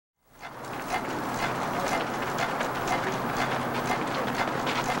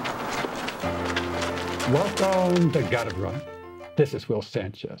Welcome to Gotta Run. This is Will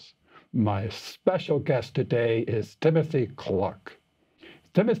Sanchez. My special guest today is Timothy Clarke.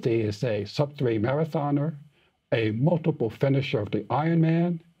 Timothy is a sub-3 marathoner, a multiple finisher of the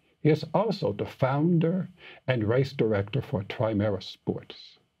Ironman. He is also the founder and race director for Trimara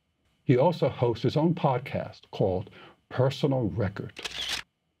Sports. He also hosts his own podcast called Personal Record.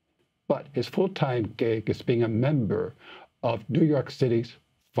 But his full-time gig is being a member of New York City's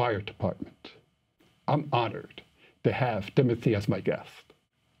fire department. I'm honored to have Timothy as my guest.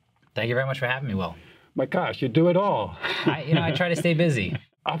 Thank you very much for having me, Will. My gosh, you do it all. I try to stay busy.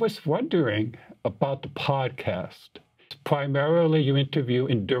 I was wondering about the podcast. Primarily, you interview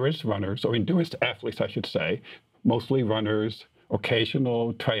endurance runners, or endurance athletes, I should say, mostly runners,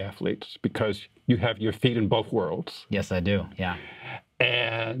 occasional triathletes, because you have your feet in both worlds. Yes, I do. Yeah.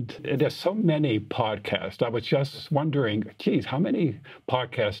 And there's so many podcasts. I was just wondering, geez, how many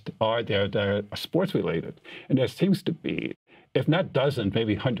podcasts are there that are sports related? And there seems to be, if not dozens,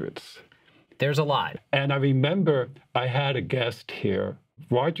 maybe hundreds. There's a lot. And I remember I had a guest here,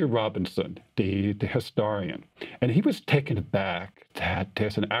 Roger Robinson, the historian, and he was taken aback that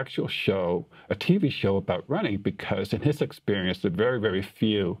there's an actual show, a TV show about running, because in his experience, there are very, very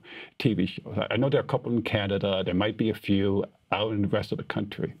few TV shows. I know there are a couple in Canada. There might be a few out in the rest of the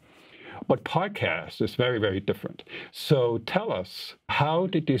country. But podcasts is very, very different. So tell us, how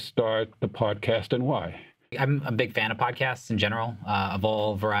did you start the podcast and why? I'm a big fan of podcasts in general, of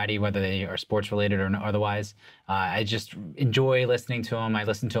all variety, whether they are sports related or otherwise. I just enjoy listening to them. I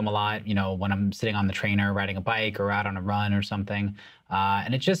listen to them a lot, when I'm sitting on the trainer, riding a bike or out on a run or something.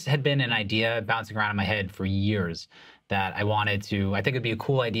 And it just had been an idea bouncing around in my head for years that I think it'd be a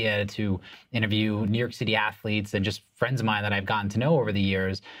cool idea to interview New York City athletes and just friends of mine that I've gotten to know over the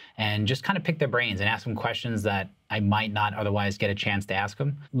years and just kind of pick their brains and ask them questions that I might not otherwise get a chance to ask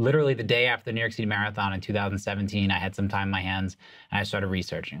them. Literally the day after the New York City Marathon in 2017, I had some time in my hands and I started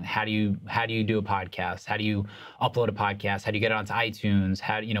researching. How do you do a podcast? How do you upload a podcast? How do you get it onto iTunes?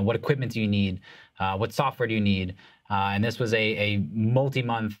 What equipment do you need? What software do you need? And this was a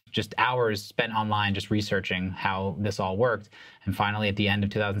multi-month, just hours spent online just researching how this all worked. And finally, at the end of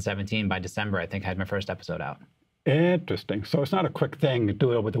 2017, by December, I think I had my first episode out. Interesting. So it's not a quick thing to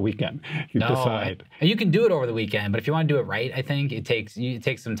do it over the weekend. You decide. You can do it over the weekend, but if you want to do it right, I think it takes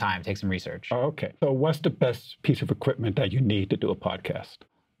some time, it takes some research. Oh, okay. So what's the best piece of equipment that you need to do a podcast?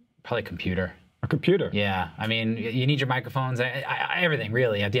 Probably a computer. A computer? Yeah. I mean, you need your microphones, everything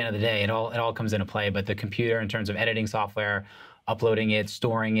really. At the end of the day, it all comes into play. But the computer, in terms of editing software, uploading it,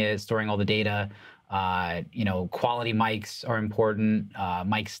 storing all the data, quality mics are important,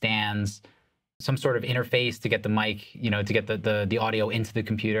 mic stands, some sort of interface to get the mic, to get the audio into the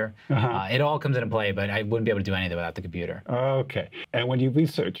computer. It all comes into play, but I wouldn't be able to do anything without the computer. Okay. And when you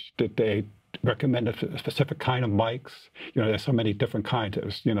researched, did they recommend a specific kind of mics? There's so many different kinds.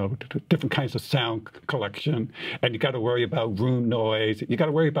 There's, different kinds of sound collection, and you got to worry about room noise. You got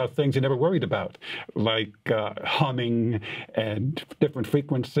to worry about things you never worried about, like humming and different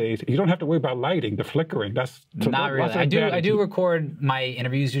frequencies. You don't have to worry about lighting, the flickering. That's not really. I do record my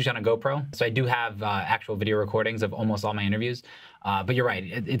interviews usually on a GoPro, so I do have actual video recordings of almost all my interviews. But you're right.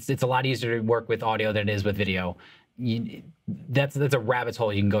 It's a lot easier to work with audio than it is with video. That's a rabbit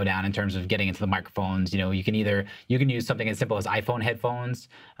hole you can go down in terms of getting into the microphones. You can use something as simple as iPhone headphones,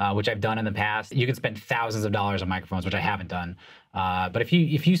 which I've done in the past. You can spend thousands of dollars on microphones, which I haven't done. But if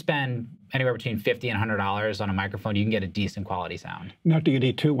you spend anywhere between $50 and $100 on a microphone, you can get a decent quality sound. Now, do you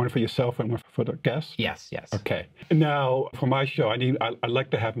need two, one for yourself and one for the guest? Yes. Okay. Now, for my show, I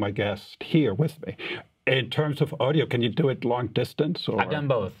like to have my guest here with me. In terms of audio, can you do it long distance? Or? I've done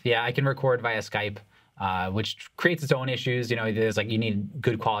both. Yeah, I can record via Skype. Which creates its own issues. There's you need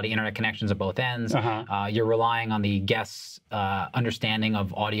good quality internet connections at both ends. You're relying on the guest's understanding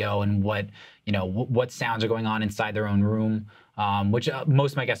of audio and what sounds are going on inside their own room. Which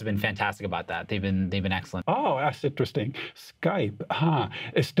most of my guests have been fantastic about that. They've been excellent. Oh, that's interesting. Skype.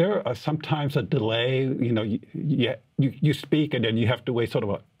 Is there sometimes a delay? You speak and then you have to wait sort of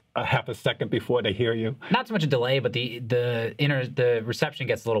a half a second before they hear you? Not so much a delay, but the reception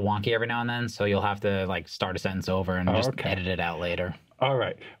gets a little wonky every now and then, so you'll have to start a sentence over and just edit it out later. All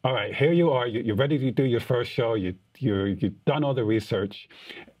right. Here you are. You're ready to do your first show. You've done all the research.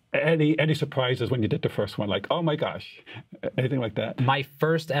 Any surprises when you did the first one? Like, oh my gosh, anything like that? My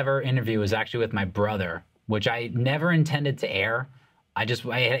first ever interview was actually with my brother, which I never intended to air.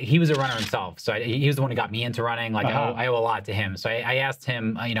 He was a runner himself, so he was the one who got me into running. Like I owe a lot to him. So I asked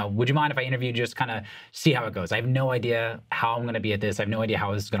him, would you mind if I interviewed you, just kind of see how it goes? I have no idea how I'm going to be at this. I have no idea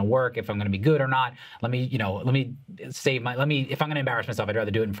how this is going to work, if I'm going to be good or not. If I'm going to embarrass myself, I'd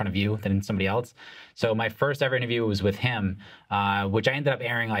rather do it in front of you than somebody else. So my first ever interview was with him, which I ended up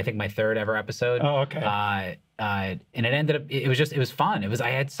airing, I think, my third ever episode. Oh, okay. And it was fun. I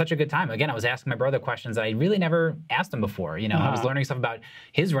had such a good time. Again, I was asking my brother questions that I really never asked him before. I was learning stuff about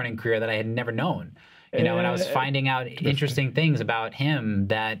his running career that I had never known. And I was finding out interesting things about him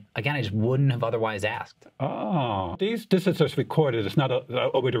that, again, I just wouldn't have otherwise asked. Oh, this is just recorded. It's not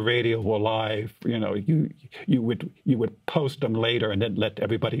over the radio or live. You would post them later and then let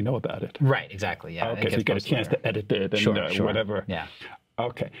everybody know about it. Right, exactly. Yeah. Okay, so you get a chance to edit it and sure. whatever. Yeah.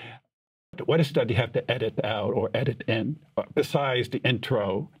 Okay. What is that you have to edit out or edit in? Besides the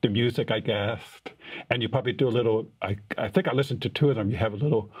intro, the music, I guess, and you probably do a little, I think I listened to two of them. You have a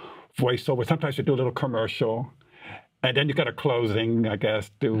little voiceover. Sometimes you do a little commercial. And then you got a closing, I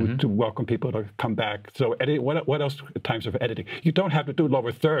guess, to welcome people to come back. So what else times of editing? You don't have to do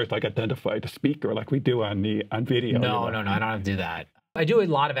lower thirds, like identify the speaker like we do on video. No, I don't have to do that. I do a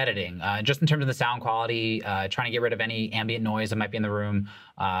lot of editing, just in terms of the sound quality, trying to get rid of any ambient noise that might be in the room,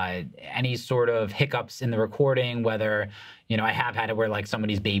 any sort of hiccups in the recording, whether, I have had it where like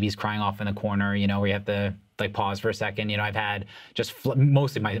somebody's baby's crying off in the corner, where you have to like pause for a second. I've had just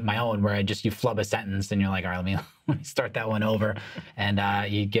mostly my own where you flub a sentence and you're like, all right, let me start that one over,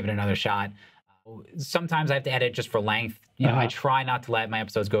 and you give it another shot. Sometimes I have to edit just for length. I try not to let my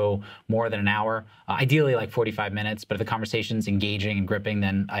episodes go more than an hour. Ideally, like 45 minutes. But if the conversation's engaging and gripping,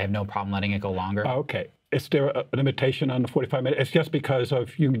 then I have no problem letting it go longer. Okay. Is there a limitation on the 45 minutes? It's just because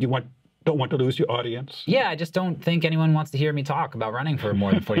of you don't want to lose your audience? Yeah, I just don't think anyone wants to hear me talk about running for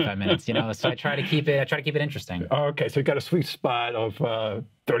more than 45 minutes. So I try to keep it interesting. Okay, so you got a sweet spot of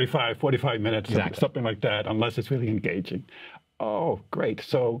 35, 45 minutes, exactly. Something like that, unless it's really engaging. Oh, great.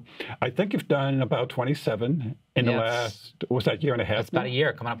 So I think you've done about 27 in the last, was that year and a half? That's about a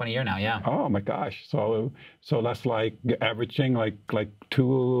year, coming up on a year now, yeah. Oh my gosh. So that's like averaging like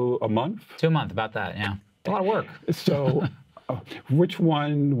 2 a month? 2 a month, about that, yeah. A lot of work. So which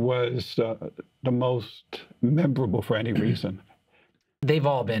one was the most memorable for any reason? They've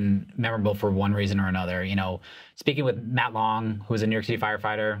all been memorable for one reason or another. Speaking with Matt Long, who was a New York City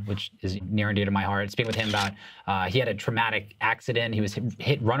firefighter, which is near and dear to my heart, speaking with him about he had a traumatic accident. He was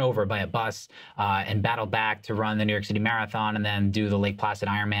run over by a bus and battled back to run the New York City Marathon and then do the Lake Placid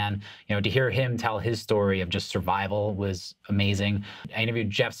Ironman. To hear him tell his story of just survival was amazing. I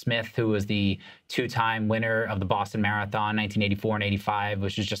interviewed Jeff Smith, who was the 2-time winner of the Boston Marathon, 1984 and 85,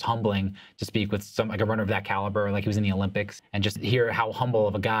 which is just humbling to speak with a runner of that caliber, like he was in the Olympics, and just hear how humble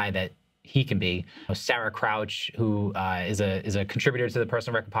of a guy that he can be. Sarah Crouch, who is a contributor to the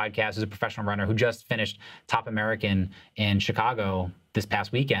Personal Record podcast, is a professional runner who just finished top American in Chicago this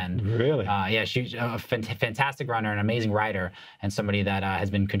past weekend. Really? Yeah, she's a fantastic runner, an amazing rider, and somebody that has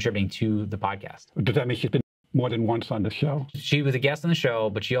been contributing to the podcast. Does that mean she's been more than once on the show? She was a guest on the show,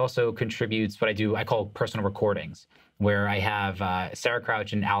 but she also contributes what I call personal recordings, where I have Sarah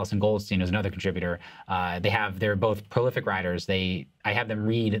Crouch and Allison Goldstein, who's another contributor. They're both prolific writers. I have them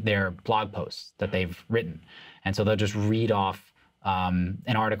read their blog posts that they've written. And so they'll just read off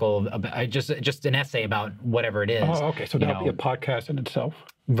an article, just an essay about whatever it is. Oh, okay. So that'll be a podcast in itself?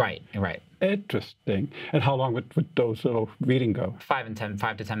 Right. Interesting. And how long would those little reading go? 5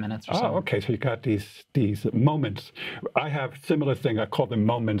 to 10 minutes or so. Oh, okay. So you got these moments. I have similar thing. I call them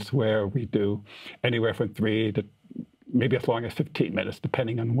moments, where we do anywhere from 3 to maybe as long as 15 minutes,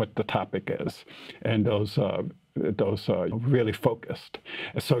 depending on what the topic is. And those are really focused.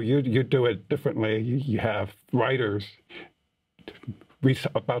 So you do it differently. You have writers read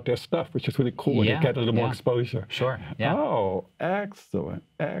about their stuff, which is really cool. Yeah, and you get a little more exposure. Sure. Yeah. Oh, excellent.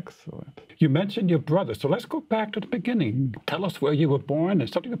 You mentioned your brother, so let's go back to the beginning. Tell us where you were born and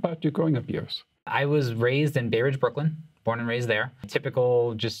something about your growing up years. I was raised in Bay Ridge, Brooklyn, born and raised there.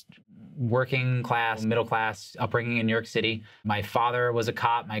 Typical, just working class, middle class upbringing in New York City. My father was a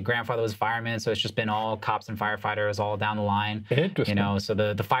cop. My grandfather was a fireman. So it's just been all cops and firefighters all down the line. Interesting. So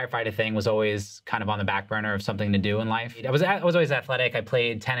the firefighter thing was always kind of on the back burner of something to do in life. I was always athletic. I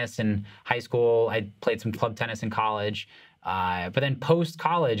played tennis in high school. I played some club tennis in college. But then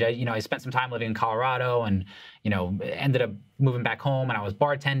post-college, I spent some time living in Colorado and, ended up moving back home, and I was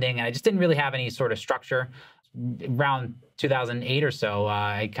bartending, and I just didn't really have any sort of structure. Around 2008 or so,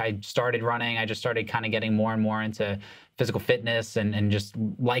 I started running. I just started kind of getting more and more into physical fitness and just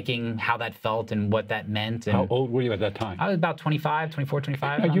liking how that felt and what that meant. And how old were you at that time? I was about 24,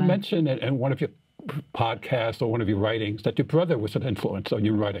 25. Now, you mentioned it in one of your podcast or one of your writings that your brother was an influence on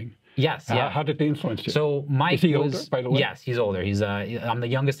your writing. Yes, yeah. How did they influence you? So Mike is he older, by the way? Yes, he's older. I'm the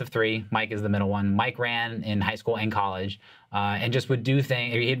youngest of three. Mike is the middle one. Mike ran in high school and college, and just would do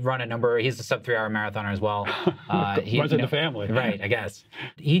things. He'd run a number. He's a sub 3-hour marathoner as well. Runs in the family, right? I guess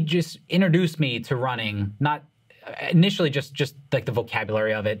he just introduced me to running. Not initially just like the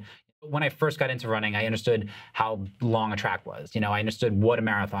vocabulary of it. When I first got into running, I understood how long a track was. I understood what a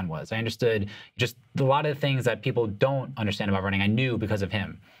marathon was. I understood just a lot of the things that people don't understand about running. I knew because of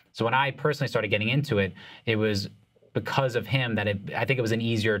him. So when I personally started getting into it, it was because of him that I think it was an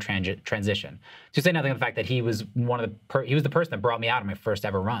easier transition. To say nothing of the fact that he was he was the person that brought me out of my first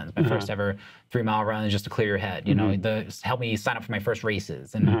ever runs, my first ever 3-mile runs, just to clear your head. Helped me sign up for my first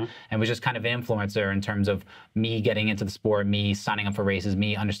races, and was just kind of an influencer in terms of me getting into the sport, me signing up for races,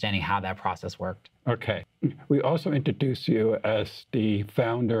 me understanding how that process worked. Okay. We also introduce you as the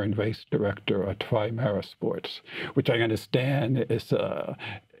founder and race director of Trimara Sports, which I understand is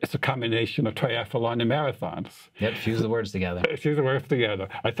it's a combination of triathlon and marathons. Yep, fuse the words together. Fuse the words together.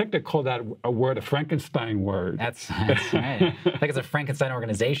 I think they call that a word a Frankenstein word. That's right. I think it's a Frankenstein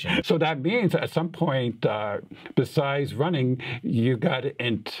organization. So that means at some point, besides running, you got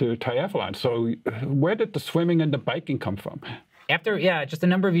into triathlon. So where did the swimming and the biking come from? After, just a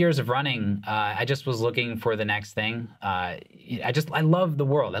number of years of running, I just was looking for the next thing. I love the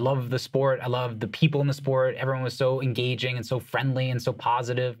world. I love the sport. I love the people in the sport. Everyone was so engaging and so friendly and so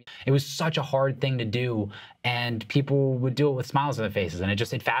positive. It was such a hard thing to do, and people would do it with smiles on their faces, and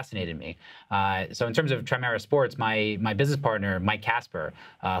it fascinated me. So in terms of Trimara Sports, my business partner, Mike Casper,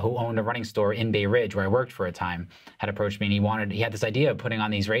 who owned a running store in Bay Ridge where I worked for a time, had approached me, and he had this idea of putting on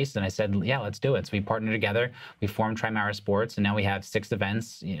these races, and I said, yeah, let's do it. So we partnered together. We formed Trimara Sports, and now we have 6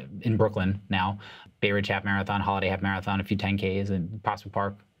 events in Brooklyn now. Bay Ridge Half Marathon, Holiday Half Marathon, a few 10Ks, and Prospect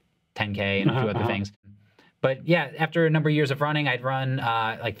Park 10K, and a few other things. But yeah, after a number of years of running, I'd run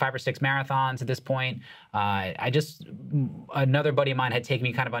like 5 or 6 marathons at this point. Another buddy of mine had taken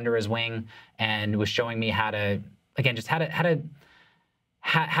me kind of under his wing and was showing me how to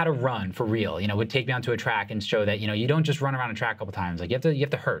run for real. Would take me onto a track and show that you don't just run around a track a couple times. Like you have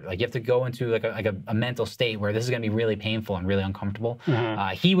to hurt. Like you have to go into like a mental state where this is going to be really painful and really uncomfortable.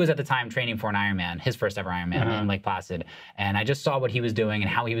 He was at the time training for an Ironman, his first ever Ironman in Lake Placid, and I just saw what he was doing and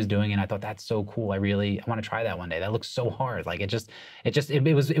how he was doing, and I thought that's so cool. I want to try that one day. That looks so hard. Like it was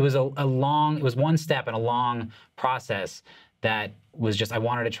one step in a long process that was just I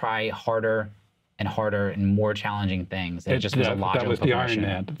wanted to try harder and harder and more challenging things. And it just was a logical That was the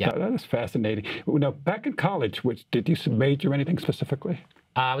Ironman. Yeah. That is fascinating. Now, back in college, did you major anything specifically?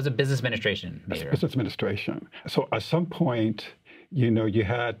 I was a business administration major. Business administration. So at some point, you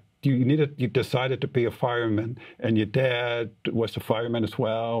decided to be a fireman, and your dad was a fireman as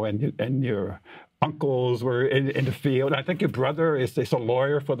well, and your uncles were in the field. I think your brother is a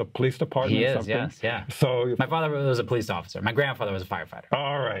lawyer for the police department. He or is, something. yes, yeah. So my father was a police officer. My grandfather was a firefighter.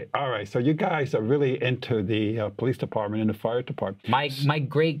 All right. So you guys are really into the police department and the fire department. My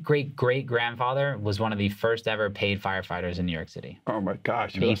great-great-great-grandfather was one of the first ever paid firefighters in New York City. Oh my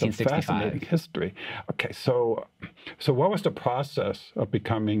gosh, in that's a 1865. fascinating history. Okay, so what was the process of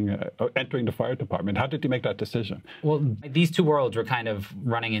entering the fire department? How did you make that decision? Well, these two worlds were kind of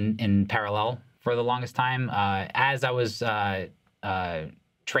running in parallel for the longest time. As I was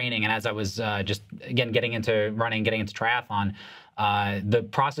training and as I was just, again, getting into running, getting into triathlon, the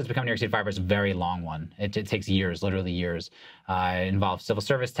process to become a New York City firefighter is a very long one. It takes years, literally years. It involves civil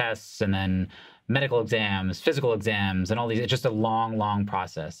service tests and then medical exams, physical exams, and all these. It's just a long, long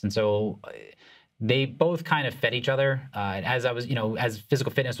process. And so they both kind of fed each other. As I was, as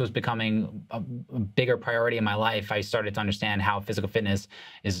physical fitness was becoming a bigger priority in my life, I started to understand how physical fitness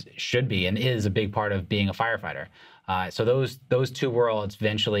should be and is a big part of being a firefighter. So those two worlds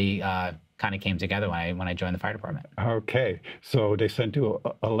eventually kind of came together when I joined the fire department. Okay, so they sent you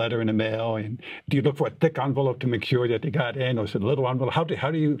a letter in the mail, and do you look for a thick envelope to make sure that they got in, or is it a little envelope? How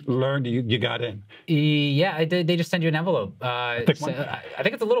do you learn you got in? Yeah, they just send you an envelope. A thick one? I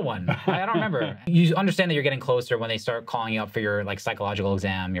think it's a little one. I don't remember. You understand that you're getting closer when they start calling you up for your psychological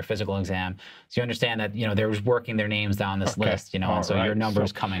exam, your physical exam. So you understand that they're working their names down this list, and so your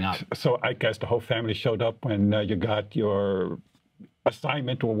number's coming up. So I guess the whole family showed up when you got your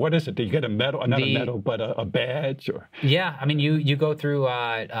assignment, or what is it? Do you get a medal, not a medal, but a badge? Or yeah, I mean, you go through.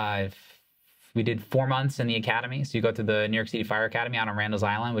 We did 4 months in the academy, so you go to the New York City Fire Academy out on Randall's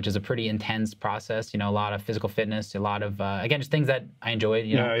Island, which is a pretty intense process. A lot of physical fitness, a lot of again, just things that I enjoyed.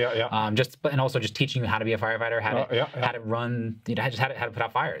 And also just teaching you how to be a firefighter, how to run, just how to put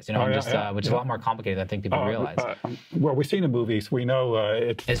out fires. Which is a lot more complicated than I think people realize. Well, we've seen the movies. We know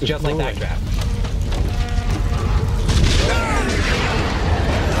it's just like that draft.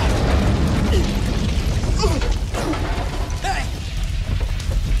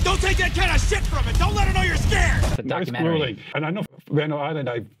 Don't take that kind of shit from it. Don't let her know you're scared. It's a documentary. Nice. And I know Randall Island,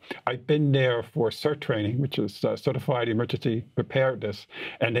 I've been there for CERT training, which is Certified Emergency Preparedness,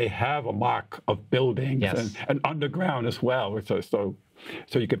 and they have a mock of buildings and underground as well. So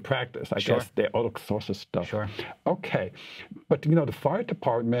you could practice. I guess all sorts of stuff. Sure. Okay, but the fire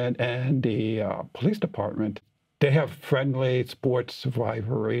department and the police department, they have friendly sports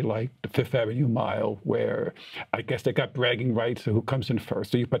rivalry like the Fifth Avenue Mile, where I guess they got bragging rights of who comes in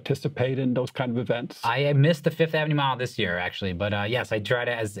first. Do you participate in those kind of events? I missed the Fifth Avenue Mile this year, actually, but yes, I try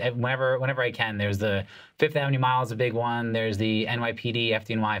to whenever I can. There's the Fifth Avenue Mile is a big one. There's the NYPD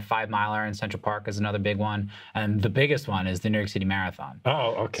FDNY 5-miler in Central Park is another big one, and the biggest one is the New York City Marathon.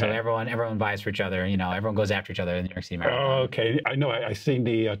 Oh, okay. So everyone buys for each other. Everyone goes after each other in the New York City Marathon. Oh, okay. I know. I seen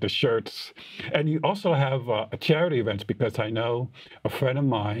the shirts, and you also have charity events, because I know a friend of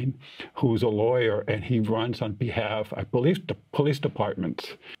mine who's a lawyer, and he runs on behalf, I believe, the police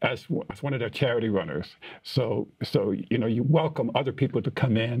department as one of their charity runners. So you welcome other people to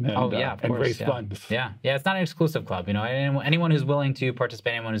come in and raise funds. Yeah, it's not an exclusive club. Anyone who's willing to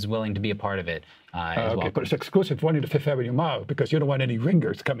participate, anyone who's willing to be a part of it is welcome. But it's exclusive to only the Fifth Avenue Mile, because you don't want any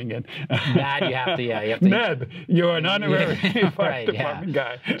ringers coming in. Mad, you have to. Meb, you're an honorary fire department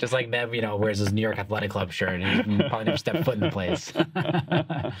guy. Just like Meb, wears his New York Athletic Club shirt, and he probably never stepped foot in the place.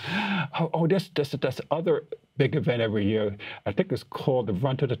 This other big event every year. I think it's called the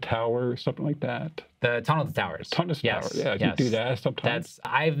Run to the Tower, something like that. The Tunnel to Towers. Tunnel to Towers. Yeah, you do that sometimes.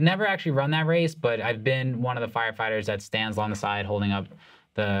 I've never actually run that race, but I've been one of the firefighters that stands along the side holding up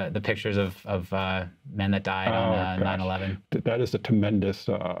the pictures of men that died on 9/11. That is a tremendous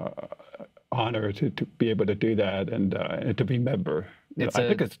honor to be able to do that and to be a member. I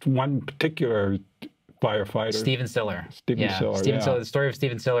think it's one particular firefighter. Stephen Siller. Stephen Siller. The story of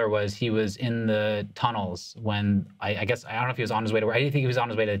Stephen Siller was he was in the tunnels when I guess I don't know if he was on his way to. I didn't think he was on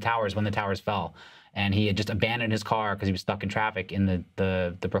his way to the towers when the towers fell, and he had just abandoned his car because he was stuck in traffic in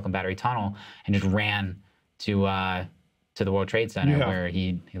the Brooklyn Battery Tunnel and just ran to the World Trade Center where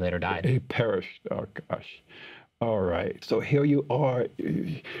he later died. He perished. Oh gosh. All right. So here you are.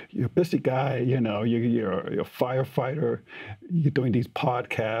 You're a busy guy. You're a firefighter. You're doing these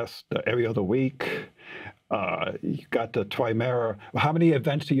podcasts every other week. You got the Trimara. How many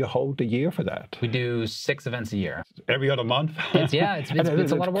events do you hold a year for that? We do 6 events a year. Every other month? It's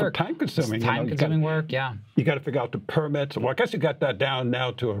a lot of work. Time-consuming. Time-consuming work, yeah. You got to figure out the permits. Well, I guess you got that down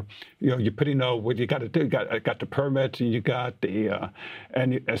now to, you pretty know what you got to do. You got the permits, and you got the,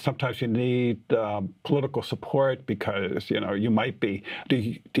 and sometimes you need political support because, you might be,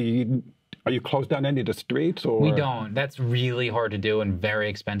 are you closed down any of the streets? Or? We don't. That's really hard to do and very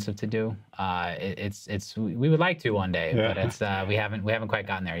expensive to do. We would like to one day, but it's we haven't quite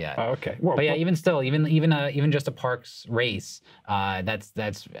gotten there yet. Okay. But yeah, even still, even just a parks race,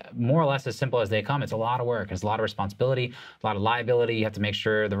 that's more or less as simple as they come. It's a lot of work. It's a lot of responsibility, a lot of liability. You have to make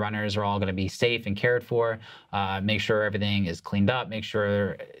sure the runners are all going to be safe and cared for. Make sure everything is cleaned up. Make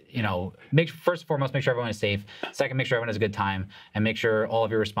sure first and foremost, make sure everyone is safe. Second, make sure everyone has a good time, and make sure all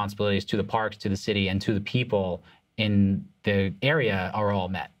of your responsibilities to the parks, to the city, and to the people in the area are all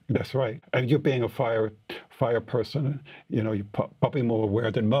met. That's right. And you being a fire person, you're probably more aware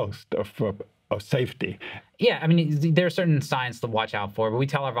than most of safety. Yeah, I mean, there are certain signs to watch out for, but we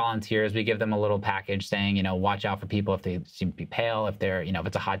tell our volunteers, we give them a little package saying, watch out for people if they seem to be pale, if they're, if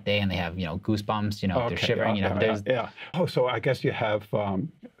it's a hot day and they have, goosebumps, if they're shivering, Yeah. Oh, so I guess you have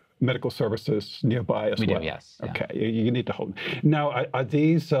medical services nearby as well. We do, yes. Okay, you need to hold. Now, are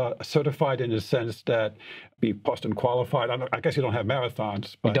these certified in the sense that be Boston qualified? I guess you don't have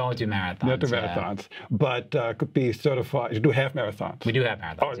marathons. But we don't do marathons. Not do marathons, but could be certified. You do half marathons. We do have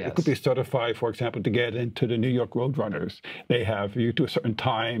marathons, yes. It could be certified, for example, to get into the New York Road Runners. You do certain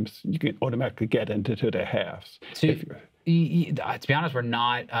times, you can automatically get into their halves. To be honest, we're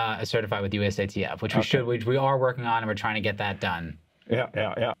not certified with USATF, which we should. Which we are working on, and we're trying to get that done.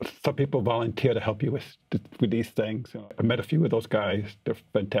 Yeah. Some people volunteer to help you with these things. I met a few of those guys. They're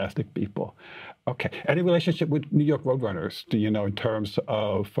fantastic people. Okay. Any relationship with New York Roadrunners, in terms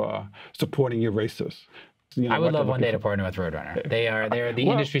of supporting your races? I would love one day to partner with Roadrunner. They're the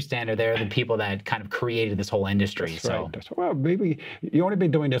industry standard. They're the people that kind of created this whole industry. That's right. Well, maybe you've only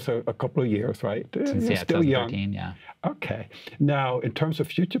been doing this a couple of years, right? Since, you're still young. Yeah. Okay. Now, in terms of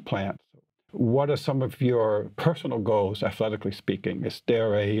future plans, what are some of your personal goals, athletically speaking? Is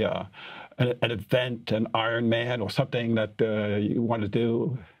there an event, an Ironman, or something that you want to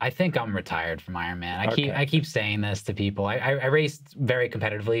do? I think I'm retired from Ironman. I keep saying this to people. I raced very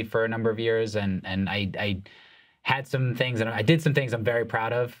competitively for a number of years, and had some things, and I did some things I'm very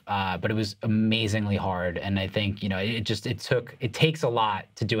proud of, but it was amazingly hard. And I think, you know, it takes a lot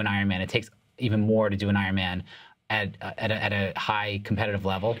to do an Ironman. It takes even more to do an Ironman at a high competitive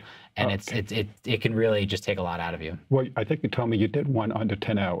level, and it can really just take a lot out of you. Well, I think you told me you did one under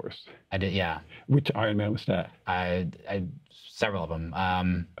 10 hours. I did, yeah. Which Ironman was that? I several of them.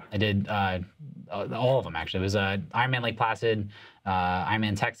 I did all of them, actually. It was Ironman Lake Placid,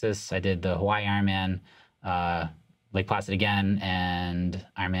 Ironman Texas. I did the Hawaii Ironman, Lake Placid again, and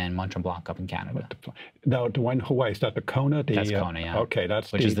Ironman Mont Tremblant up in Canada. Now, the one in Hawaii, is that the Kona? That's Kona, yeah. Okay,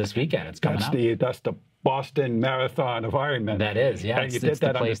 which is this weekend. It's coming up. That's the Boston Marathon of Ironman. That is, yeah. And it's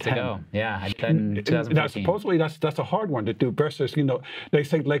that the place to go. Yeah, I did that in 2014. Now, supposedly that's a hard one to do versus, you know, they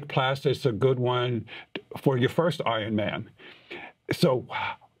say Lake Placid is a good one for your first Ironman. So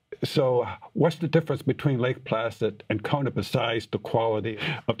what's the difference between Lake Placid and Kona besides the quality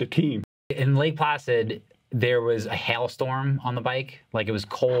of the team? In Lake Placid, there was a hailstorm on the bike. Like, it was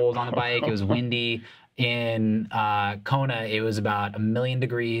cold on the bike. It was windy. In Kona, it was about 1,000,000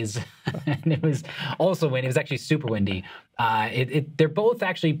 degrees, and it was also windy. It was actually super windy. They're both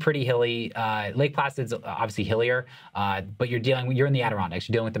actually pretty hilly. Lake Placid's obviously hillier, but you're in the Adirondacks.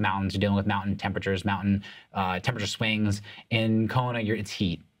 You're dealing with the mountains. You're dealing with mountain temperatures, mountain temperature swings. In Kona, it's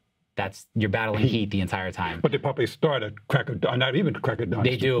heat. You're battling heat the entire time. But they probably start at crack of dawn, not even crack of dawn.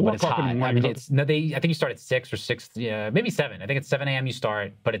 They do, but it's hot. I mean, I think you start at 6 or 6, maybe 7. I think it's 7 a.m. you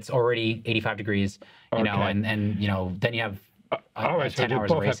start, but it's already 85 degrees, you know, and you know, then you have all right, 10 so you hours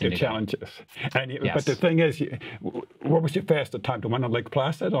both of have racing your to challenges. And Yes. But the thing is, what was your fastest time? The one on Lake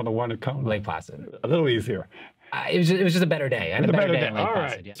Placid or the one at Kona? Lake Placid. A little easier. It was just a better day. I had a better day in Lake All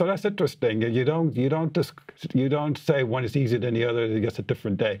Placid. right. Yeah. So that's interesting. You don't say one is easier than the other. It's a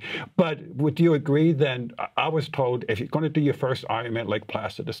different day. But would you agree then? I was told if you're going to do your first Ironman, Lake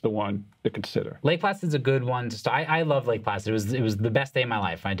Placid is the one to consider. Lake Placid's a good one to start. I love Lake Placid. It was the best day of my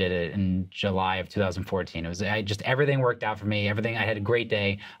life. I did it in July of 2014. Everything worked out for me. I had a great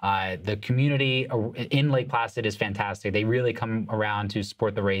day. The community in Lake Placid is fantastic. They really come around to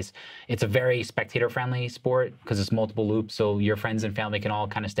support the race. It's a very spectator-friendly sport, because it's multiple loops, so your friends and family can all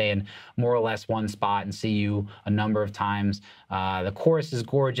kind of stay in more or less one spot and see you a number of times. The course is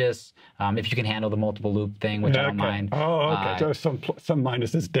gorgeous, if you can handle the multiple loop thing, which I don't mind. Oh, okay. There's some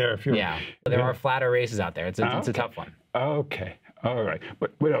minuses there. If you're, there are flatter races out there. It's a tough one. Okay. All right.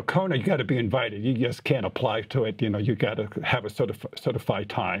 But with Kona, you got to be invited. You just can't apply to it. You know, you got to have a certified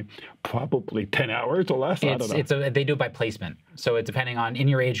time, probably 10 hours or less. I don't know. They do it by placement. So it's depending on, in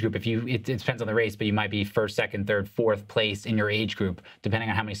your age group, it depends on the race, but you might be first, second, third, fourth place in your age group, depending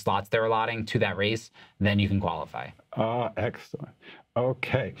on how many slots they're allotting to that race, then you can qualify. Excellent.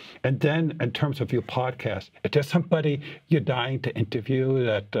 Okay. And then in terms of your podcast, is there somebody you're dying to interview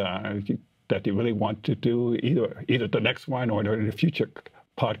that you really want to do either the next one or the future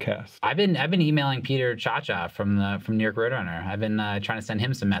podcast? I've been emailing Peter Chacha from New York Roadrunner. I've been trying to send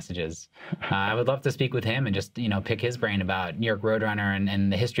him some messages. I would love to speak with him and just pick his brain about New York Roadrunner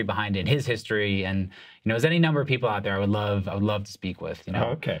and the history behind it, his history, and there's any number of people out there I would love to speak with.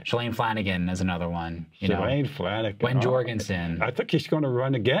 Okay. Shalane Flanagan is another one. Shalane Flanagan. Gwen Jorgensen. I think he's going to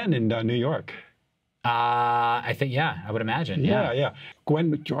run again in New York. I think, I would imagine. Yeah.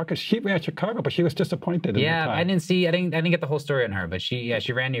 Gwen Jorgensen, she ran Chicago, but she was disappointed in the time. I didn't get the whole story on her, but she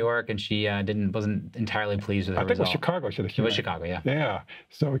ran New York and she wasn't entirely pleased with her result. I think it was Chicago. It was Chicago, yeah. Yeah.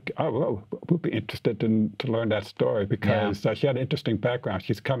 So we'll be interested to learn that story because she had an interesting background.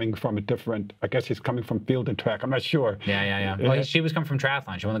 She's coming from she's coming from field and track. I'm not sure. Yeah. Well, she was coming from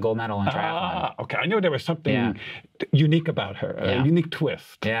triathlon. She won the gold medal in triathlon. Okay. I knew there was something unique about her, a unique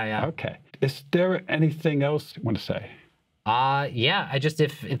twist. Yeah. Okay. Is there anything else you want to say?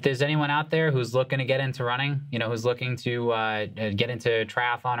 If there's anyone out there who's looking to get into running, who's looking to get into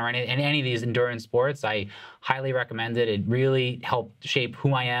triathlon or any of these endurance sports, I highly recommend it. It really helped shape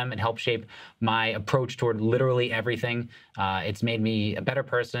who I am and helped shape my approach toward literally everything. It's made me a better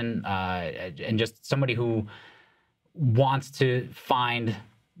person and just somebody who wants to find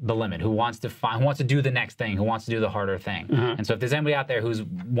the limit, who wants to do the next thing, who wants to do the harder thing. And so if there's anybody out there who's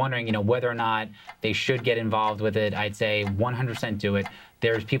wondering, whether or not they should get involved with it, I'd say 100% do it.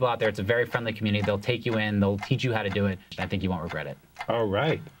 There's people out there, it's a very friendly community. They'll take you in, they'll teach you how to do it. I think you won't regret it. All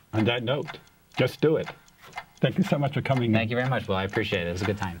right. On that note, just do it. Thank you so much for coming in. Thank you very much, Will. I appreciate it. It was a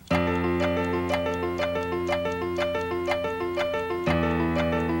good time.